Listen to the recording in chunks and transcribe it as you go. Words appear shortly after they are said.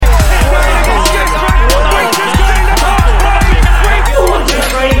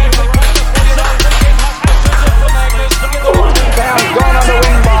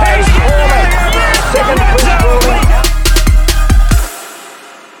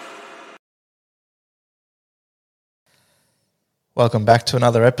Welcome back to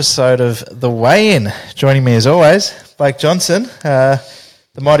another episode of The Weigh-In. Joining me as always, Blake Johnson.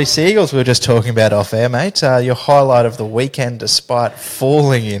 The Mighty Seagulls we were just talking about off air, mate. Your highlight of the weekend despite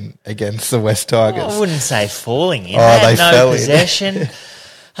falling in against the West Tigers. I wouldn't say falling in. Oh, They they had fell no in. possession.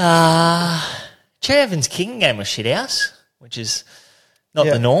 Cherry Evans' kicking game was shit house, which is not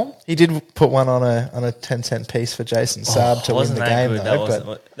the norm. He did put one on a 10-cent piece for Jason Saab to win Wasn't the that game, good?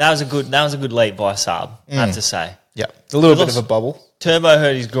 though. That was a good lead by Saab, I have to say. Yeah, a little bit lost- of a bubble. Turbo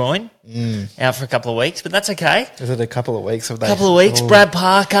hurt his groin, out for a couple of weeks, but that's okay. Is it a couple of weeks? Oh. Brad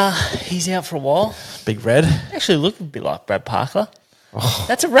Parker, he's out for a while. Big Red. Actually looked a bit like Brad Parker. Oh.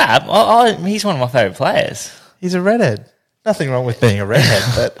 That's a wrap. He's one of my favourite players. He's a redhead. Nothing wrong with being a redhead,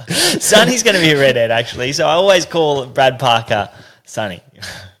 but Sonny's going to be a redhead, actually. So I always call Brad Parker Sonny.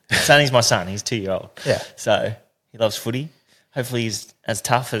 Sonny's my son. He's 2-year-old. Yeah. So he loves footy. Hopefully he's as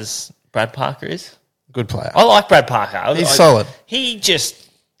tough as Brad Parker is. good player. I like Brad Parker. He's solid. He just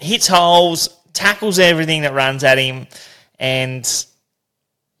hits holes, tackles everything that runs at him, and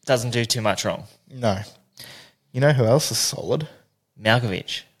doesn't do too much wrong. No. You know who else is solid?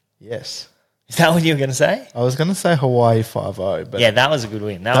 Malkovich. Yes. Is that what you were going to say? I was going to say Hawaii 5-0, but Yeah, that was a good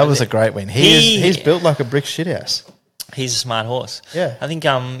win. that was a great win. He's built like a brick shithouse. He's a smart horse. Yeah. I think, he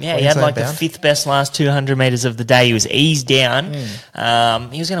had like the bound. fifth best last 200 metres of the day. He was eased down.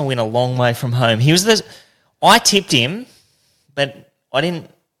 He was going to win a long way from home. I tipped him, but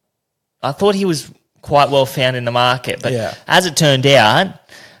I thought he was quite well found in the market. But as it turned out,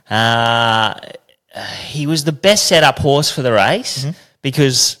 he was the best set up horse for the race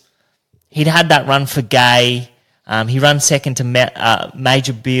because he'd had that run for Gay. He ran second to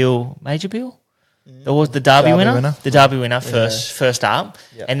Major Bill. Major Bill? That was the Derby winner? The Derby winner first up.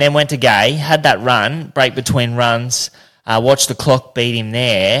 Yep. And then went to Gay, had that run, break between runs, watched the clock beat him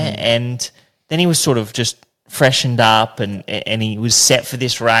there, and then he was sort of just freshened up and he was set for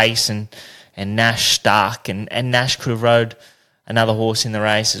this race and Nash stuck and Nash could have rode another horse in the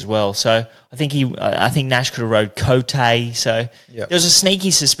race as well. So I think Nash could have rode Cote. So there was a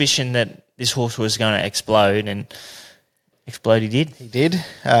sneaky suspicion that this horse was going to explode and explode he did. He did.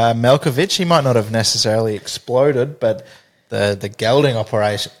 Malkovich, he might not have necessarily exploded, but the gelding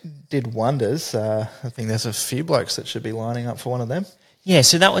operation did wonders. I think there's a few blokes that should be lining up for one of them. Yeah,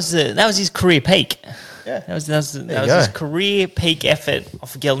 so that was his career peak. Yeah. That was his career peak effort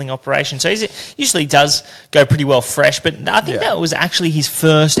of a gelding operation. So he usually does go pretty well fresh, but I think that was actually his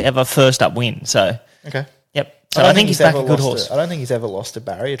first up win. So Okay. yep. So I think he's back a good horse. I don't think he's ever lost a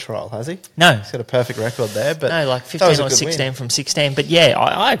barrier trial, has he? No. He's got a perfect record there. But No, like that was 15 a or good 16 win. from 16. But yeah,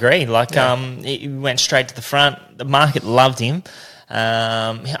 I agree. Like he went straight to the front. The market loved him.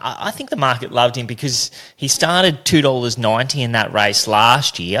 I think the market loved him because he started $2.90 in that race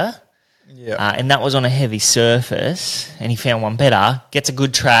last year. Yeah. And that was on a heavy surface, and he found one better. Gets a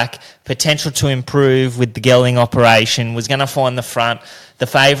good track, potential to improve with the gelding operation. Was going to find the front. The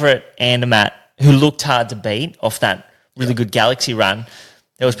favourite, Andermatt, who looked hard to beat off that really good Galaxy run.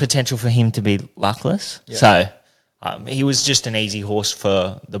 There was potential for him to be luckless. Yeah. So he was just an easy horse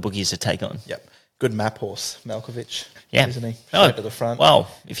for the bookies to take on. Yep. Good map horse, Malkovich. Yeah. Isn't he? Straight to the front.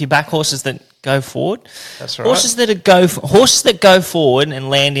 Well, if you back horses that go forward, That's right. horses that go forward and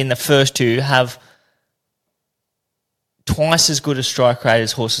land in the first two have twice as good a strike rate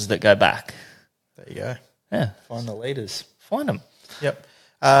as horses that go back. There you go. Yeah, Find the leaders. find them. Yep.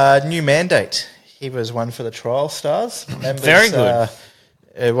 New mandate. He was one for the trial stars. Members, Very good.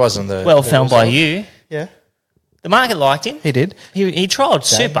 It wasn't the Well the found by result. you. Yeah, The market liked him. he did. He trialled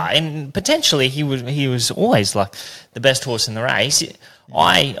super, and potentially he was always like the best horse in the race.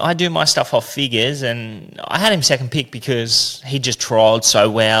 I do my stuff off figures, and I had him second pick because he just trialled so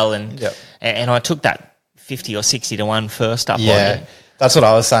well, and I took that 50 or 60 to 1 first up. Yeah, on him. that's what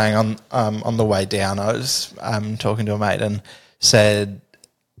I was saying on the way down. I was talking to a mate and said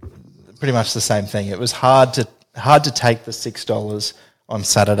pretty much the same thing. It was hard to take the $6 on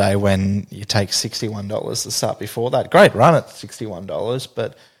Saturday when you take $61 the start before that. Great run at $61,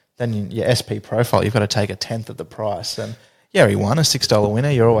 but then your SP profile, you've got to take a tenth of the price. And yeah, he won a $6 winner.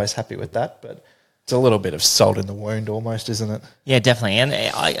 You're always happy with that, but it's a little bit of salt in the wound almost, isn't it? Yeah, definitely. And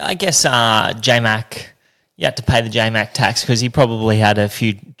I guess J-Mac, you had to pay the J-Mac tax because he probably had a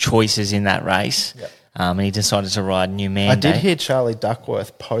few choices in that race. Yep. And he decided to ride New Mandate. I did hear Charlie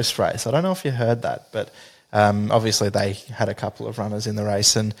Duckworth post-race. I don't know if you heard that, but obviously they had a couple of runners in the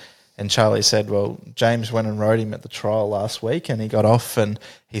race, and Charlie said, well, James went and rode him at the trial last week, and he got off, and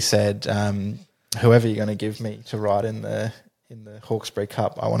he said, whoever you're going to give me to ride in the Hawkesbury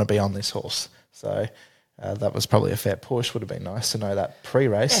Cup, I want to be on this horse. So that was probably a fair push. Would have been nice to know that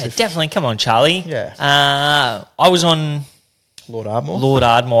pre-race. Yeah, definitely. Come on, Charlie. Yeah. I was on Lord Ardmore. Lord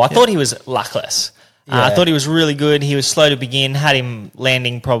Ardmore. I thought he was luckless. I Yeah. thought he was really good. He was slow to begin, had him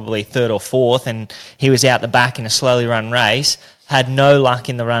landing probably third or fourth, and he was out the back in a slowly run race. Had no luck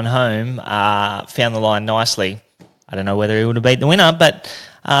in the run home, found the line nicely. I don't know whether he would have beat the winner, but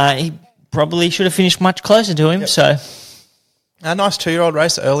he probably should have finished much closer to him. So A nice 2-year-old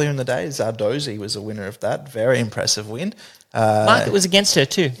race earlier in the day. Zardozi was a winner of that. Very impressive win. market was against her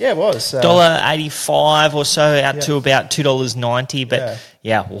too. Yeah, it was. $1.85 or so out to about $2.90. But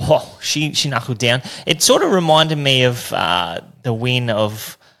whoa, she knuckled down. It sort of reminded me of the win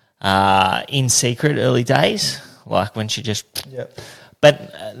of In Secret early days, like when she just. Yep.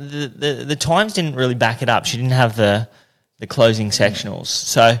 But the times didn't really back it up. She didn't have the closing sectionals,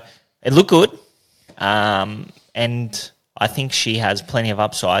 so it looked good. And I think she has plenty of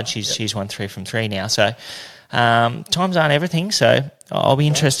upside. She's won 3 from 3 now, so. Times aren't everything, so I'll be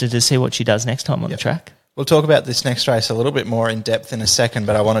interested to see what she does next time on the track. We'll talk about this next race a little bit more in depth in a second,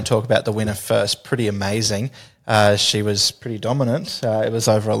 but I want to talk about the winner first. Pretty amazing. She was pretty dominant. It was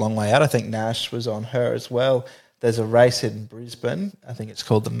over a long way out. I think Nash was on her as well. There's a race in Brisbane. I think it's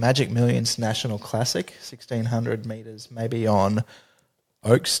called the Magic Millions National Classic, 1,600 metres, maybe on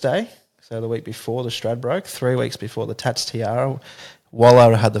Oaks Day, so the week before the Stradbroke, 3 weeks before the Tats Tiara.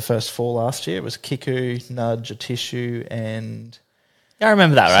 Waller had the first 4 last year. It was Kiku, Nudge, a Tissue, and Yeah, I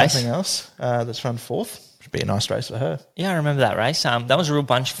remember that race. something else that's run 4th. Should be a nice race for her. Yeah, I remember that race. That was a real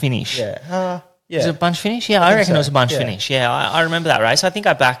bunch finish. Yeah. Was it a bunch finish? Yeah, I reckon so. it was a bunch Yeah. finish. Yeah, I remember that race. I think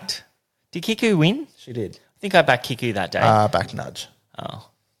I backed... Did Kiku win? She did. I think I backed Kiku that day. Back Nudge. Oh,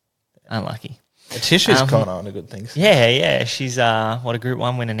 unlucky. A Tissue's gone on to good things. Yeah. She's a Group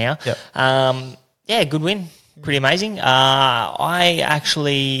 1 winner now. Yep. Yeah, good win. Pretty amazing.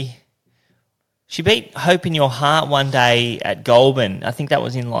 She beat Hope in Your Heart one day at Goulburn. I think that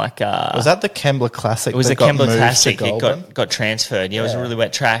was in like... Was that the Kembla Classic? It was that the got Kembla moved to Classic. It Goulburn? got transferred. Yeah, it was a really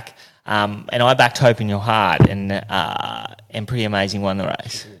wet track. And I backed Hope in Your Heart, and Pretty Amazing won the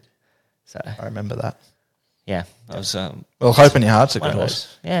race. So I remember that. yeah, that was Well, Hope in Your Heart's a one good of horse.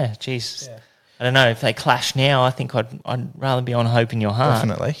 those. Yeah, jeez. Yeah. I don't know if they clash now. I think I'd rather be on Hope in Your Heart.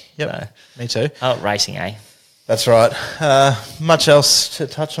 Definitely. Yep. Me too. Oh, racing, eh? That's right. Much else to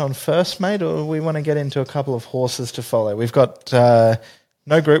touch on first, mate, or we want to get into a couple of horses to follow? We've got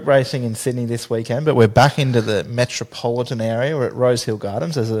no group racing in Sydney this weekend, but we're back into the metropolitan area. We're at Rosehill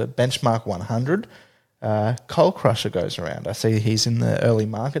Gardens. There's a benchmark 100. Coal Crusher goes around. I see he's in the early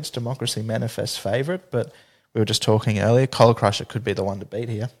markets, Democracy Manifest favourite, but we were just talking earlier, Coal Crusher could be the one to beat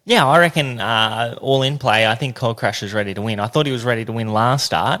here. Yeah, I reckon all in play, I think Cold Crusher's ready to win. I thought he was ready to win last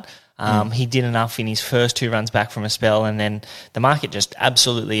start. He did enough in his first 2 runs back from a spell, and then the market just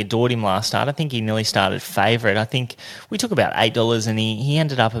absolutely adored him last start. I think he nearly started favourite. I think we took about $8, and he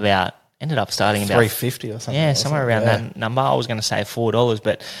ended up starting about $3.50 or something. Yeah, somewhere around that number. I was going to say $4,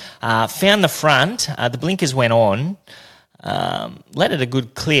 but found the front. The blinkers went on, let it a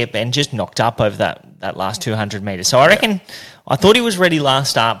good clip, and just knocked up over that last 200 metres. So I thought he was ready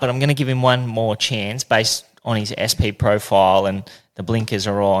last start, but I'm going to give him one more chance based on his SP profile, and the blinkers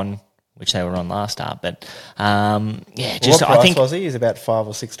are on, which they were on last start. But What price was he? He's about $5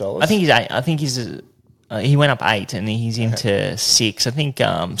 or $6. I think he's 8. I think he went up 8 and he's into 6. I think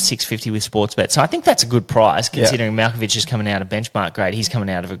 650 with Sportsbet. So I think that's a good price considering Malkovich is coming out of benchmark grade. He's coming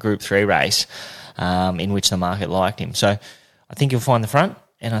out of a Group 3 race in which the market liked him. So I think he'll find the front,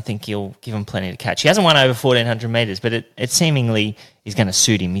 and I think he'll give him plenty to catch. He hasn't won over 1,400 metres, but it seemingly is going to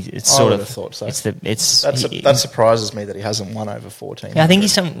suit him. It's I would have thought so. That surprises me that he hasn't won over 14. Yeah, I think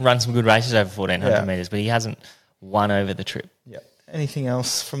he's run some good races over 1,400 metres, but he hasn't won over the trip. Yeah. Anything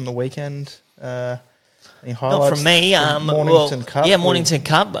else from the weekend? Any Not highlights? from me. Mornington Cup. Yeah, Mornington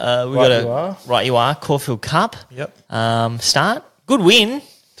Cup. We got Right You Are, Caulfield Cup. Yep. Start. Good win.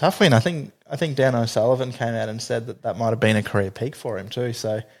 Tough win. I think Dan O'Sullivan came out and said that might have been a career peak for him too.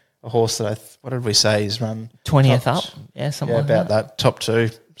 So a horse that what did we say? He's run 20th up. Yeah, something like about that. Top 2,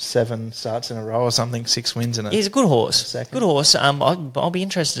 7 starts in a row or something, 6 wins in it. He's a good horse. Good horse. I'll be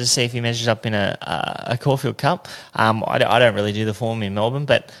interested to see if he measures up in a Caulfield Cup. I don't really do the form in Melbourne,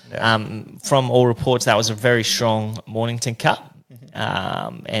 but from all reports, that was a very strong Mornington Cup.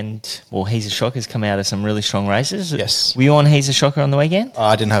 And He's a Shocker's come out of some really strong races. Yes. Were you on He's a Shocker on the weekend?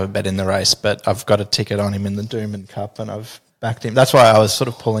 I didn't have a bet in the race, but I've got a ticket on him in the Doomben Cup, and I've backed him. That's why I was sort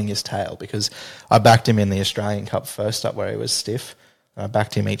of pulling his tail, because I backed him in the Australian Cup first up where he was stiff. I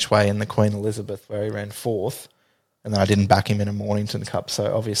backed him each way in the Queen Elizabeth where he ran 4th, and then I didn't back him in a Mornington Cup,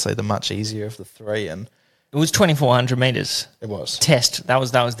 so obviously the much easier of the 3. And it was 2,400 metres. It was. Test. That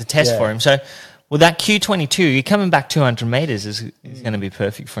was the test for him. So Well, that Q22, you're coming back 200 metres is going to be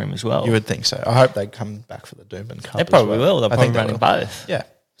perfect for him as well. You would think so. I hope they come back for the Doomben Cup. They probably as well. will. They'll I probably think run they in will. both. Yeah.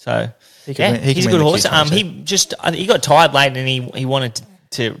 So, He can win- he he's a can good win the horse. Q22. He got tired late and he wanted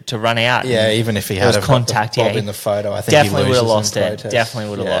to run out. Yeah, even if he There had was a contact, Bob yeah, in the photo, I think definitely he would have loses lost in it. protest. Definitely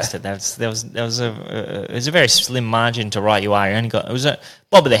would have Yeah. lost it. It was a very slim margin to right you are. You only got it was a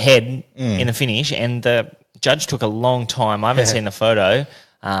bob of the head in the finish, and the judge took a long time. I haven't seen the photo.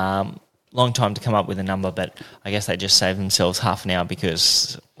 Long time to come up with a number, but I guess they just saved themselves half an hour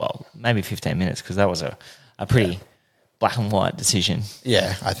because, well, maybe 15 minutes because that was a pretty black and white decision.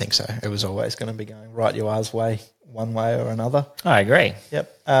 Yeah, I think so. It was always going to be going right you are's way, one way or another. I agree.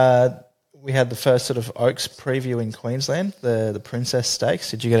 Yep. We had the first sort of Oaks preview in Queensland, the Princess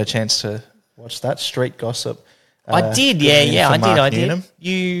Stakes. Did you get a chance to watch that? Street Gossip. I did, good win yeah, for I did, Mark I did. Newnham.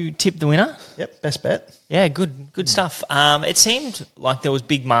 You tipped the winner? Yep, best bet. Yeah, good stuff. It seemed like there was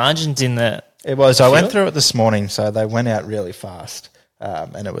big margins in the... It was. I field? went through it this morning, so they went out really fast,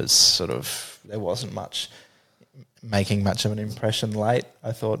 and it was sort of there wasn't making much of an impression late.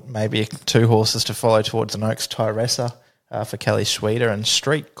 I thought maybe 2 horses to follow towards an Oaks Tyressa for Kelly Schweeder and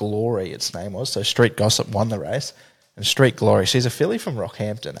Street Glory, its name was. So Street Gossip won the race, and Street Glory, she's a filly from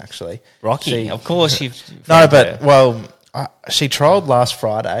Rockhampton, actually. Rocky, of course. No, but, well, she trialled last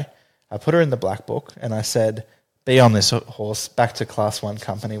Friday. I put her in the black book and I said, be on this horse, back to Class 1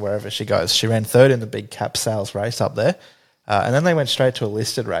 company, wherever she goes. She ran third in the big cap sales race up there. And then they went straight to a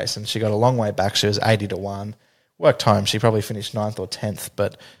listed race and she got a long way back. She was 80-1. Worked home. She probably finished 9th or 10th.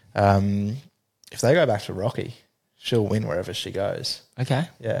 But if they go back to Rocky, she'll win wherever she goes. Okay.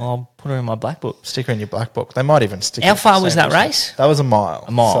 Yeah. Well, I'll put her in my black book. Stick her in your black book. They might even stick How her far was same that distance. race? That was a mile.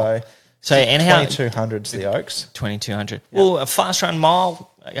 A mile. So and how 2200's the Oaks. 2200. Well, a fast run mile.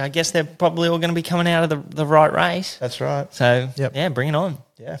 I guess they're probably all going to be coming out of the right race. That's right. So Yep. yeah, bring it on.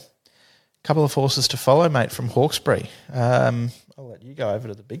 Yeah. Couple of horses to follow, mate, from Hawkesbury. I'll let you go over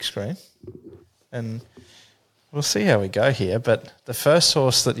to the big screen and we'll see how we go here. But the first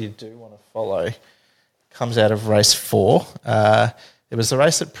horse that you do want to follow comes out of race 4. It was the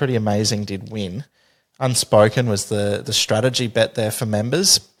race that Pretty Amazing did win. Unspoken was the strategy bet there for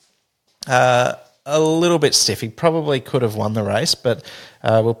members. A little bit stiff. He probably could have won the race, but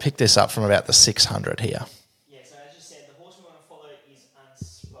we'll pick this up from about the 600 here. Yeah, so as you said, the horse we want to follow is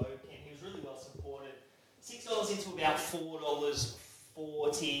Unspoken. He was really well supported. $6 into about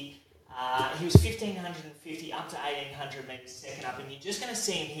 $4.40. He was 1,550 up to 1,800 metres second up, and you're just going to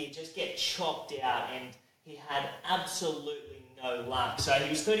see him here just get chopped out, and he had absolutely no luck. So he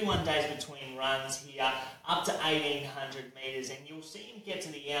was 31 days between runs here, up to 1,800 metres, and you'll see him get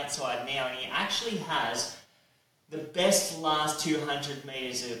to the outside now, and he actually has the best last 200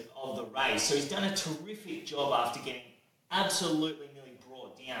 metres of the race. So he's done a terrific job after getting absolutely nearly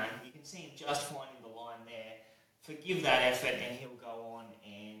brought down. You can see him just finding the line there. Forgive that effort, and he'll go on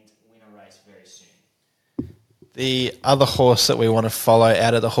and win a race very soon. The other horse that we want to follow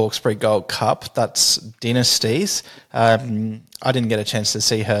out of the Hawkesbury Gold Cup, that's Dynasties. I didn't get a chance to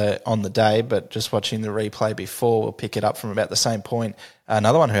see her on the day, but just watching the replay before, we'll pick it up from about the same point.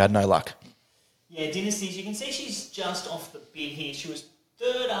 Another one who had no luck. Yeah, Dynasties, you can see she's just off the bid here. She was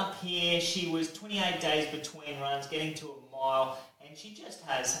third up here. She was 28 days between runs, getting to a mile, and she just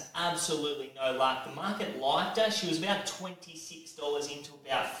has absolutely no luck. The market liked her. She was about $26 into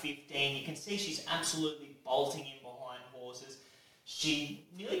about 15. You can see she's absolutely bolting in behind horses. She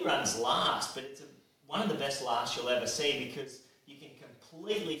nearly runs last, but it's one of the best lasts you'll ever see because you can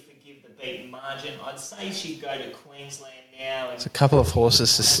completely forgive the beaten margin. I'd say she'd go to Queensland now. There's a couple of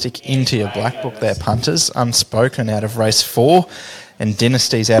horses to stick into your black book there, punters. Unspoken out of race 4 and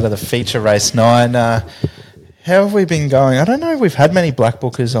Dynasties out of the feature race 9. How have we been going? I don't know if we've had many black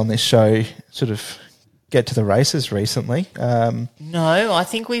bookers on this show sort of get to the races recently. No, I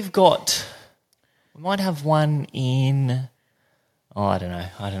think we might have one in... Oh, I don't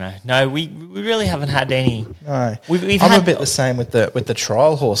know. No, we really haven't had any. No, We've I'm had a bit the same with the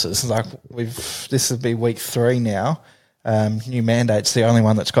trial horses. Like this will be week 3 now. New Mandate's the only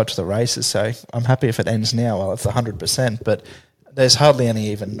one that's got to the races, so I'm happy if it ends now. Well, it's 100%, but there's hardly any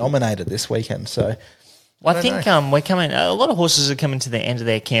even nominated this weekend. So I think we're coming. A lot of horses are coming to the end of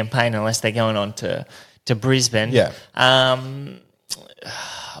their campaign unless they're going on to Brisbane. Yeah.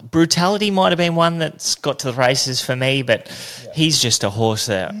 Brutality might have been one that's got to the races for me, but he's just a horse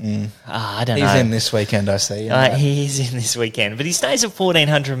that I don't know. He's in this weekend, I see. He is in this weekend, but he stays at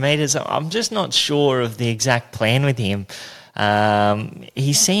 1,400 metres. I'm just not sure of the exact plan with him.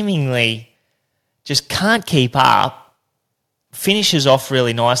 He seemingly just can't keep up, finishes off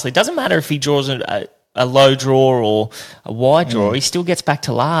really nicely. Doesn't matter if he draws a a low draw or a wide draw, he still gets back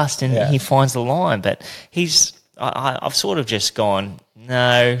to last and he finds the line. But I've sort of just gone,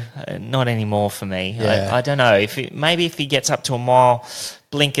 no, not anymore for me. Yeah. I don't know. Maybe if he gets up to a mile,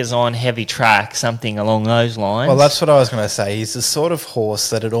 blinkers on, heavy track, something along those lines. Well, that's what I was going to say. He's the sort of horse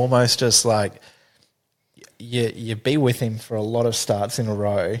that it almost just like you be with him for a lot of starts in a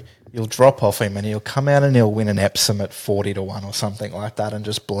row, you'll drop off him and he'll come out and he'll win an Epsom at 40-1 or something like that and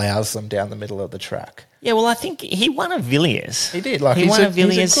just blouse them down the middle of the track. Yeah, well, I think he won a Villiers. He did. He's a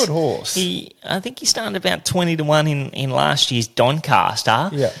good horse. I think he started about 20-1 in last year's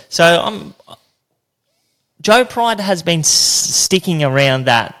Doncaster. Yeah. So Joe Pride has been sticking around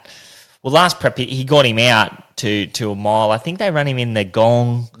that. Well, last prep he got him out to a mile. I think they ran him in the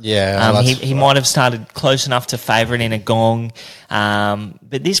Gong. Yeah, he might have started close enough to favourite in a Gong.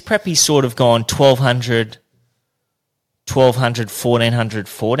 But this prep he's sort of gone 1,200, 1,400,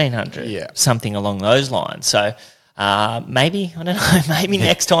 1,400, something along those lines. So maybe, I don't know, maybe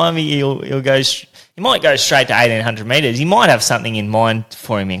next time he'll go. He might go straight to 1,800 metres. He might have something in mind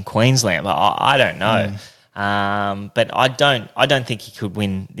for him in Queensland, but I don't know. But I don't think he could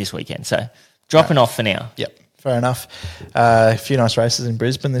win this weekend. So dropping off for now. Yep, fair enough. A few nice races in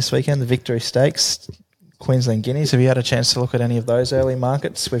Brisbane this weekend. The Victory Stakes, Queensland Guineas. Have you had a chance to look at any of those early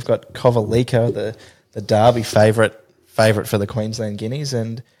markets? We've got Kovalica, the Derby favourite for the Queensland Guineas,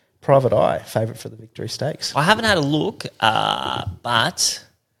 and Private Eye favourite for the Victory Stakes. I haven't had a look, but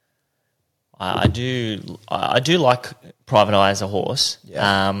I do like Private Eye as a horse.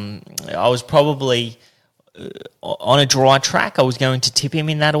 Yeah. I was probably on a dry track. I was going to tip him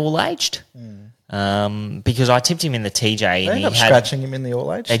in that all-aged because I tipped him in the TJ. They ended up scratching him in the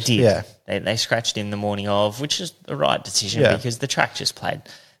all-aged? They did. Yeah. They scratched him the morning of, which is the right decision because the track just played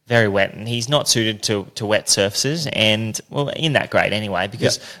very wet and he's not suited to wet surfaces and, well, in that grade anyway,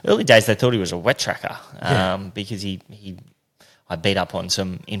 because early days they thought he was a wet tracker because I beat up on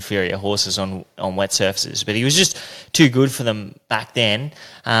some inferior horses on wet surfaces, but he was just too good for them back then.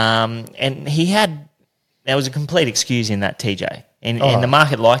 And there was a complete excuse in that TJ, and the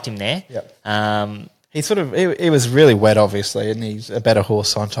market liked him there. Yep. He was really wet, obviously, and he's a better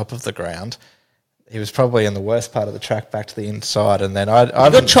horse on top of the ground. He was probably in the worst part of the track back to the inside, and then I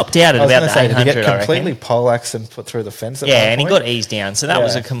got chopped out at about the 800. Did he get completely poleaxed and put through the fence? And he got eased down, so that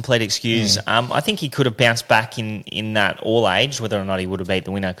was a complete excuse. I think he could have bounced back in that all age, whether or not he would have beat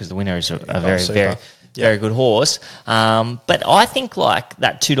the winner, because the winner is a very good horse. But I think like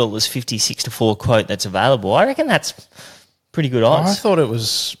that $2.50 6-4 quote that's available, I reckon that's pretty good odds. I thought it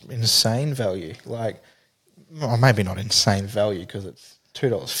was insane value. Maybe not insane value because it's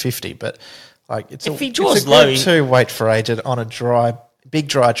 $2.50, but it's if he draws it's a low, Group 2 weight for aged on a big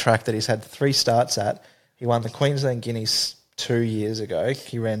dry track that he's had 3 starts at. He won the Queensland Guineas 2 years ago.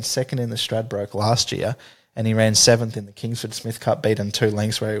 He ran second in the Stradbroke last year, and he ran 7th in the Kingsford Smith Cup, beaten 2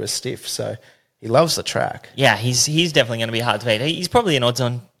 lengths where he was stiff. So he loves the track. Yeah, he's definitely going to be hard to beat. He's probably an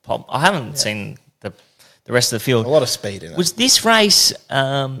odds-on pop. I haven't seen the rest of the field. A lot of speed in it. Was this race?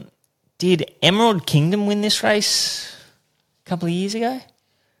 Did Emerald Kingdom win this race a couple of years ago?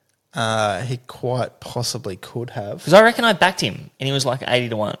 He quite possibly could have. Because I reckon I backed him, and he was like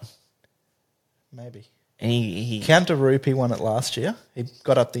 80-1. Maybe. And he Counter Rupee won it last year. He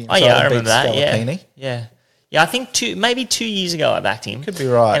got up the inside I and beat remember that. Scalapini. Yeah. I think maybe 2 years ago I backed him. Could be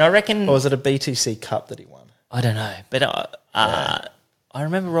right. And I reckon... Or was it a BTC Cup that he won? I don't know. But I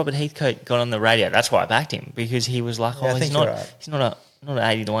remember Robert Heathcote got on the radio. That's why I backed him, because he was like, he's not an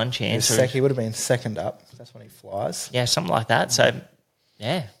 80-1 chance. He would have been second up. That's when he flies. Yeah, something like that. So,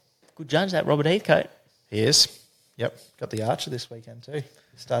 yeah, good judge, that Robert Heathcote. He is. Yep. Got the Archer this weekend too.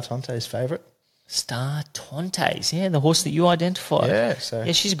 Star Tonte's favourite. Star Tontes, the horse that you identified. Yeah,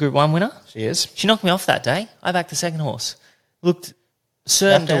 she's a Group 1 winner. She is. She knocked me off that day. I backed the second horse. Looked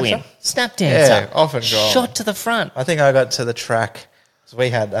certain to win. Snap Dancer. Yeah, off and gone. Shot to the front. I think I got to the track. So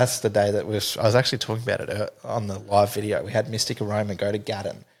that's the day that I was actually talking about it on the live video. We had Mystic Aroma go to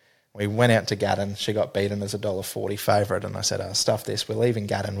Gatton. We went out to Gatton. She got beaten as a $1.40 favourite, and I said, stuff this. We're leaving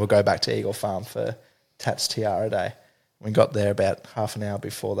Gatton. We'll go back to Eagle Farm for Tats Tiara Day. We got there about half an hour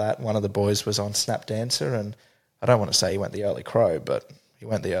before that. One of the boys was on Snap Dancer, and I don't want to say he went the early crow, but he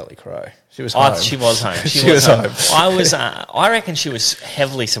went the early crow. She was home. She was home. She was home. I reckon she was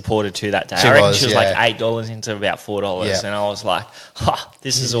heavily supported too that day. I reckon she was like $8 into about $4, and I was like,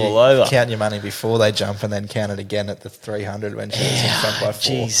 this is all over. Count your money before they jump, and then count it again at the 300 when she was in front by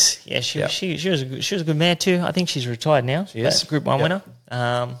 4. Jeez, she was a good mare too. I think she's retired now. She is. Group 1 winner.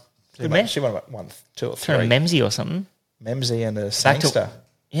 Good mare. She won about 1, 2 or 3. Turn a Memsey or something. Memsey and a Sangster.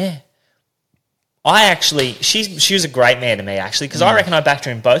 Yeah. she was a great mare to me, actually, because I reckon I backed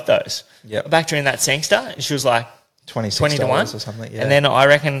her in both those. Yep. I backed her in that Sangster, and she was like $26 20 to 1 or something. Yeah. And then I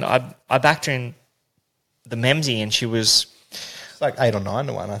reckon I backed her in the Memsey, and she was... It's like 8 or 9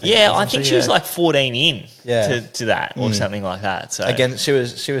 to 1, I think. Yeah, I think she was like 14 in Yeah. to that or something like that. So Again, she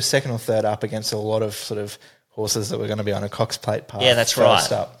was second or third up against a lot of sort of horses that were going to be on a Cox Plate path. yeah, that's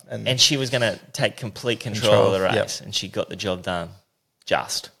first right. Up, and she was going to take complete control of the race, Yep. and she got the job done.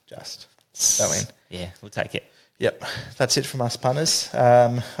 Just that win. Yeah, we'll take it. Yep, that's it from us punters.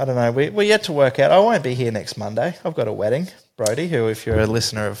 I don't know. We're yet to work out. I won't be here next Monday. I've got a wedding. Brody, who, if you're a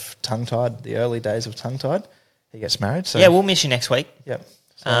listener of Tongue Tied, the early days of Tongue Tied, he gets married. So Yeah, we'll miss you next week. Yep.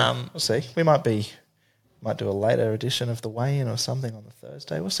 So we'll see. We might do a later edition of the weigh-in or something on the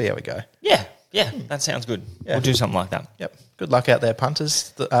Thursday. We'll see how we go. Yeah, that sounds good. Yeah. We'll do something like that. Yep. Good luck out there,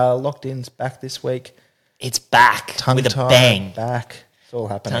 punters. The Locked In's back this week. It's back with a Tongue-tied bang. Back. It's all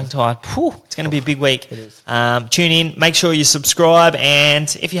happening. Tongue-tied. Whew, it's going to be a big week. It is. Tune in. Make sure you subscribe.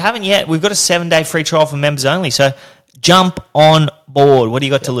 And if you haven't yet, we've got a 7-day free trial for members only. So jump on board. What do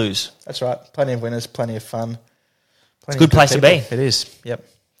you got to lose? That's right. Plenty of winners, plenty of fun. It's a good place to be. It is. Yep.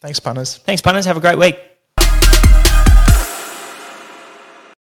 Thanks, punters. Thanks, punters. Have a great week.